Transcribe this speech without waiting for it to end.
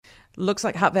Looks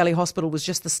like Hutt Valley Hospital was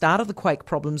just the start of the quake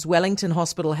problems. Wellington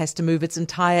Hospital has to move its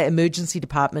entire emergency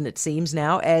department, it seems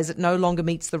now, as it no longer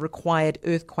meets the required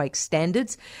earthquake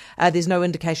standards. There's no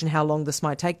indication how long this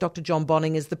might take. Dr. John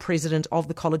Bonning is the president of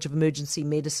the College of Emergency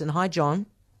Medicine. Hi, John.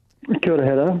 Kia ora,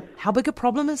 Heather. How big a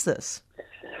problem is this?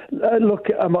 I don't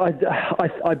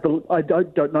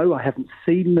know. I haven't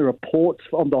seen the reports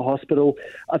from the hospital.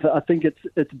 I think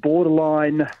it's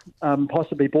borderline,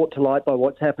 possibly brought to light by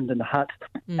what's happened in Hutt,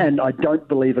 and I don't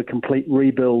believe a complete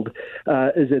rebuild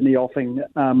is in the offing.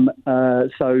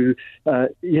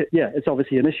 It's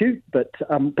obviously an issue, but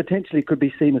potentially could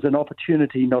be seen as an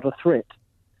opportunity, not a threat.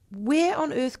 Where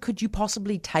on earth could you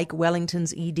possibly take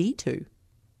Wellington's ED to?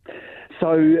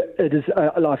 So it is.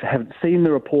 I haven't seen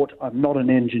the report. I'm not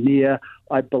an engineer.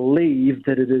 I believe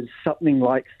that it is something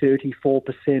like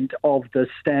 34% of the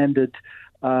standard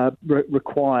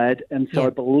required, and so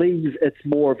I believe it's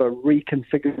more of a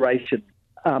reconfiguration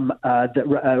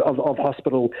of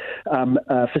hospital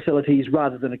facilities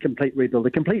rather than a complete rebuild.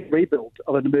 A complete rebuild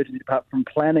of an emergency department from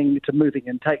planning to moving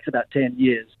in takes about 10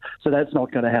 years, so that's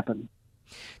not going to happen.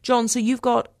 John, so you've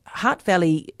got Hutt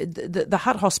Valley, the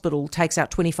Hutt Hospital takes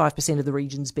out 25% of the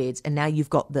region's beds, and now you've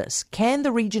got this. Can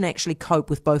the region actually cope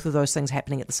with both of those things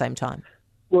happening at the same time?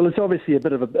 Well, it's obviously a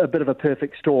bit of a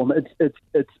perfect storm. It's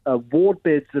ward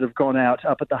beds that have gone out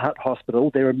up at the Hutt Hospital.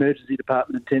 Their emergency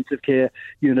department intensive care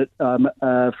unit,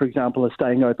 for example, are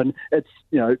staying open. It's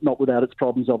not without its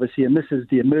problems, obviously, and this is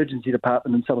the emergency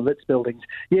department in some of its buildings.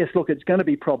 Yes, look, it's going to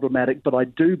be problematic, but I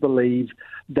do believe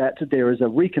that there is a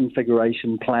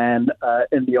reconfiguration plan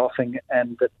in the offing,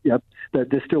 and that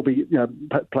there'll still be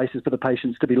places for the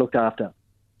patients to be looked after.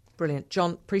 Brilliant.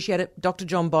 John, appreciate it. Dr.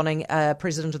 John Bonning,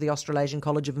 President of the Australasian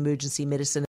College of Emergency Medicine.